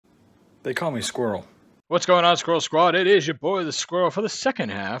They call me Squirrel. What's going on, Squirrel Squad? It is your boy, the Squirrel, for the second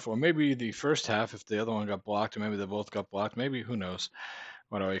half, or maybe the first half if the other one got blocked, or maybe they both got blocked. Maybe, who knows?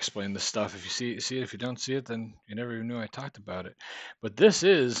 Why do I explain this stuff? If you see it, if you don't see it, then you never even knew I talked about it. But this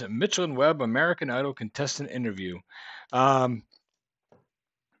is Mitchell and Webb American Idol contestant interview. Um,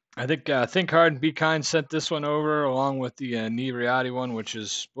 I think Hard and Be Kind sent this one over along with the Knee Reality one, which is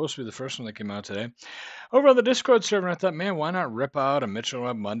supposed to be the first one that came out today. Over on the Discord server, I thought, man, why not rip out a Mitchell and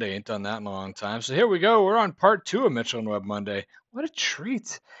Webb Monday? Ain't done that in a long time. So here we go. We're on part 2 of Mitchell and Webb Monday. What a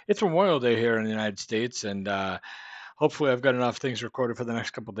treat. It's Memorial Day here in the United States, and hopefully I've got enough things recorded for the next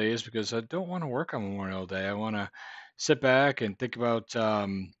couple of days because I don't want to work on Memorial Day. I want to sit back and think about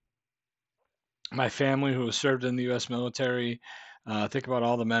my family who has served in the U.S. military, think about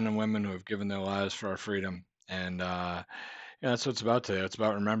all the men and women who have given their lives for our freedom. And that's what it's about today. It's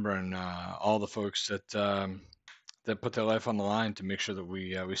about remembering all the folks that put their life on the line to make sure that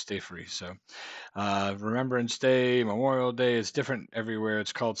we stay free. So Remembrance Day, Memorial Day, it's different everywhere.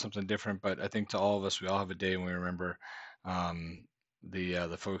 It's called something different, but I think to all of us, we all have a day when we remember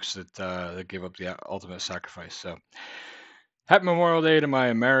the folks that gave up the ultimate sacrifice. So happy Memorial Day to my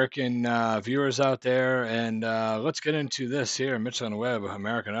American viewers out there, and let's get into this here. Mitchell and Webb,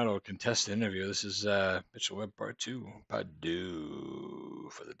 American Idol contestant interview. This is Mitchell Webb part 2, part 2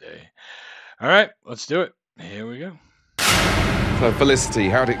 for the day. All right, let's do it. Here we go. So Felicity,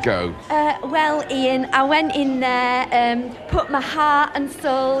 how'd it go? Well, Ian, I went in there, put my heart and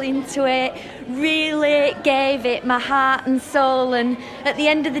soul into it, really gave it my heart and soul, and at the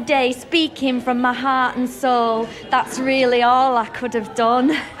end of the day, speaking from my heart and soul, that's really all I could have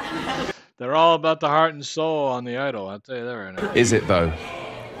done. They're all about the heart and soul on the Idol, I'll tell you that right now. Is it, though?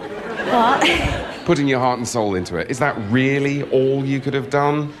 What? Putting your heart and soul into it, is that really all you could have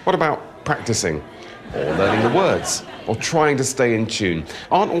done? What about practicing? Or learning the words? Or trying to stay in tune?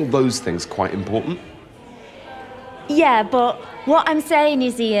 Aren't all those things quite important? Yeah, but what I'm saying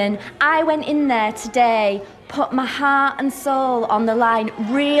is, Ian, I went in there today, put my heart and soul on the line,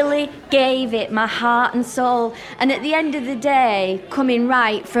 really gave it my heart and soul, and at the end of the day, coming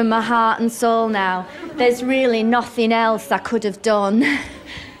right from my heart and soul now, there's really nothing else I could have done.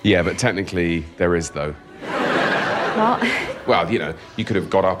 Yeah, but technically there is, though. What? Well, you could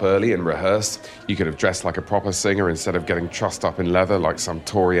have got up early and rehearsed. You could have dressed like a proper singer instead of getting trussed up in leather like some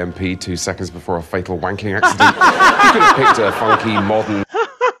Tory MP 2 seconds before a fatal wanking accident. You could have picked a funky, modern...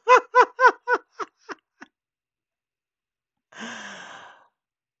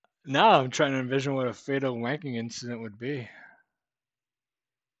 Now I'm trying to envision what a fatal wanking incident would be.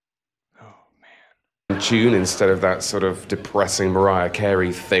 tune instead of that sort of depressing Mariah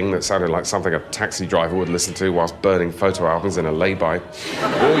Carey thing that sounded like something a taxi driver would listen to whilst burning photo albums in a lay-by. Or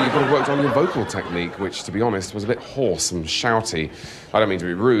you could have worked on your vocal technique, which, to be honest, was a bit hoarse and shouty. I don't mean to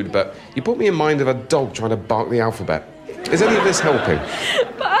be rude, but you put me in mind of a dog trying to bark the alphabet. Is any of this helping?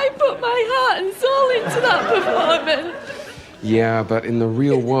 But I put my heart and soul into that performance. Yeah, but in the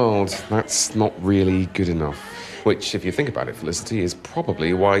real world, that's not really good enough. Which, if you think about it, Felicity, is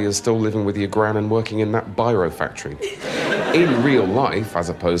probably why you're still living with your gran and working in that biro factory. In real life, as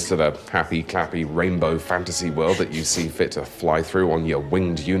opposed to the happy, clappy, rainbow fantasy world that you see fit to fly through on your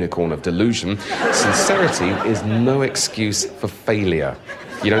winged unicorn of delusion, sincerity is no excuse for failure.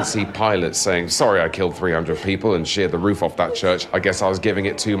 You don't see pilots saying, sorry I killed 300 people and sheared the roof off that church. I guess I was giving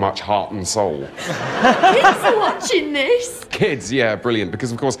it too much heart and soul. Kids are watching this. Kids, yeah, brilliant.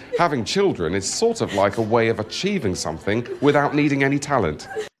 Because, of course, having children is sort of like a way of achieving something without needing any talent.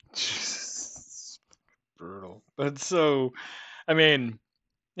 Brutal. But so, I mean,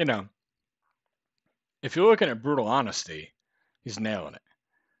 you know, if you're looking at brutal honesty, he's nailing it.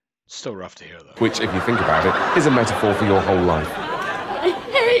 It's still rough to hear, though. Which, if you think about it, is a metaphor for your whole life. I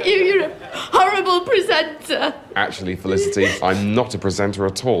hate you, you're a horrible presenter. Actually, Felicity, I'm not a presenter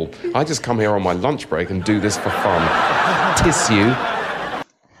at all. I just come here on my lunch break and do this for fun. Tissue.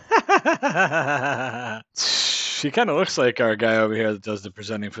 He kind of looks like our guy over here that does the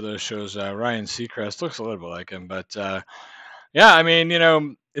presenting for those shows. Ryan Seacrest looks a little bit like him. But, yeah, I mean, you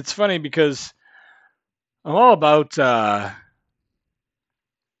know, it's funny because I'm all about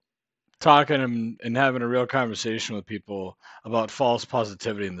talking and having a real conversation with people about false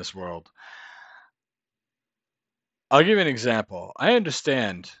positivity in this world. I'll give you an example. I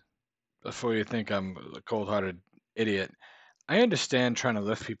understand, before you think I'm a cold-hearted idiot, I understand trying to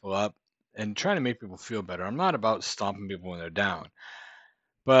lift people up and trying to make people feel better. I'm not about stomping people when they're down.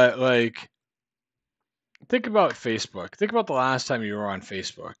 But, like, think about Facebook. Think about the last time you were on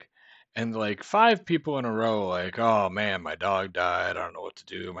Facebook. And like 5 people in a row, like, oh man, my dog died. I don't know what to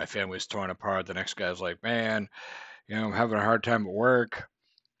do. My family's torn apart. The next guy's like, man, you know, I'm having a hard time at work.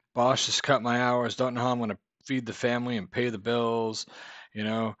 boss just cut my hours, don't know how I'm going to feed the family and pay the bills, you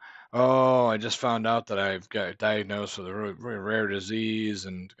know. Oh, I just found out that I've got diagnosed with a really rare disease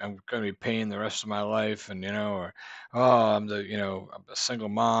and I'm going to be paying the rest of my life. And, or, oh, I'm a single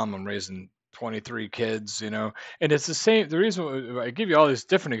mom. I'm raising 23 kids, and it's the same. The reason I give you all these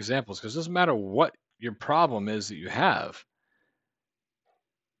different examples, because it doesn't matter what your problem is that you have,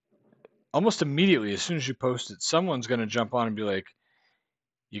 almost immediately, as soon as you post it, someone's going to jump on and be like,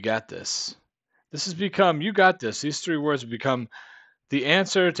 you got this. This has become, you got this. These three words have become the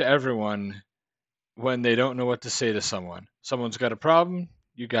answer to everyone when they don't know what to say to someone. Someone's got a problem,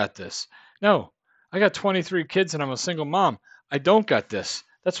 you got this. No, I got 23 kids and I'm a single mom. I don't got this.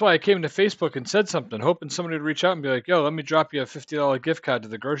 That's why I came to Facebook and said something, hoping somebody would reach out and be like, yo, let me drop you a $50 gift card to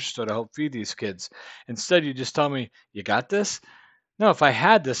the grocery store to help feed these kids. Instead, you just tell me, you got this? No, if I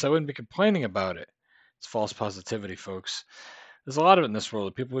had this, I wouldn't be complaining about it. It's false positivity, folks. There's a lot of it in this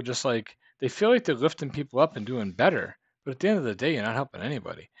world. People are just like, they feel like they're lifting people up and doing better. But at the end of the day, you're not helping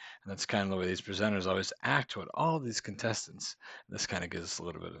anybody. And that's kind of the way these presenters always act with all these contestants. And this kind of gives us a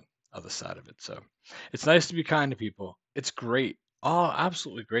little bit of the other side of it. So it's nice to be kind to people. It's great. Oh,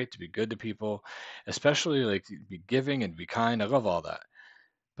 absolutely great to be good to people, especially like to be giving and be kind. I love all that.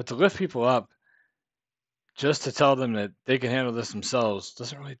 But to lift people up, just to tell them that they can handle this themselves,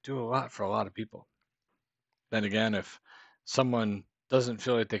 doesn't really do a lot for a lot of people. Then again, if someone doesn't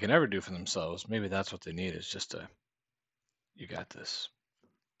feel like they can ever do for themselves, maybe that's what they need, is just you got this.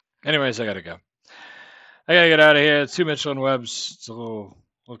 Anyways, I gotta go. I gotta get out of here. It's too Mitchell and Webb's. It's a little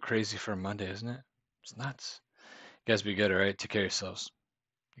crazy for a Monday, isn't it? It's nuts. You guys be good, all right? Take care of yourselves.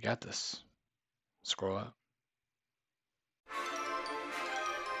 You got this. Scroll out.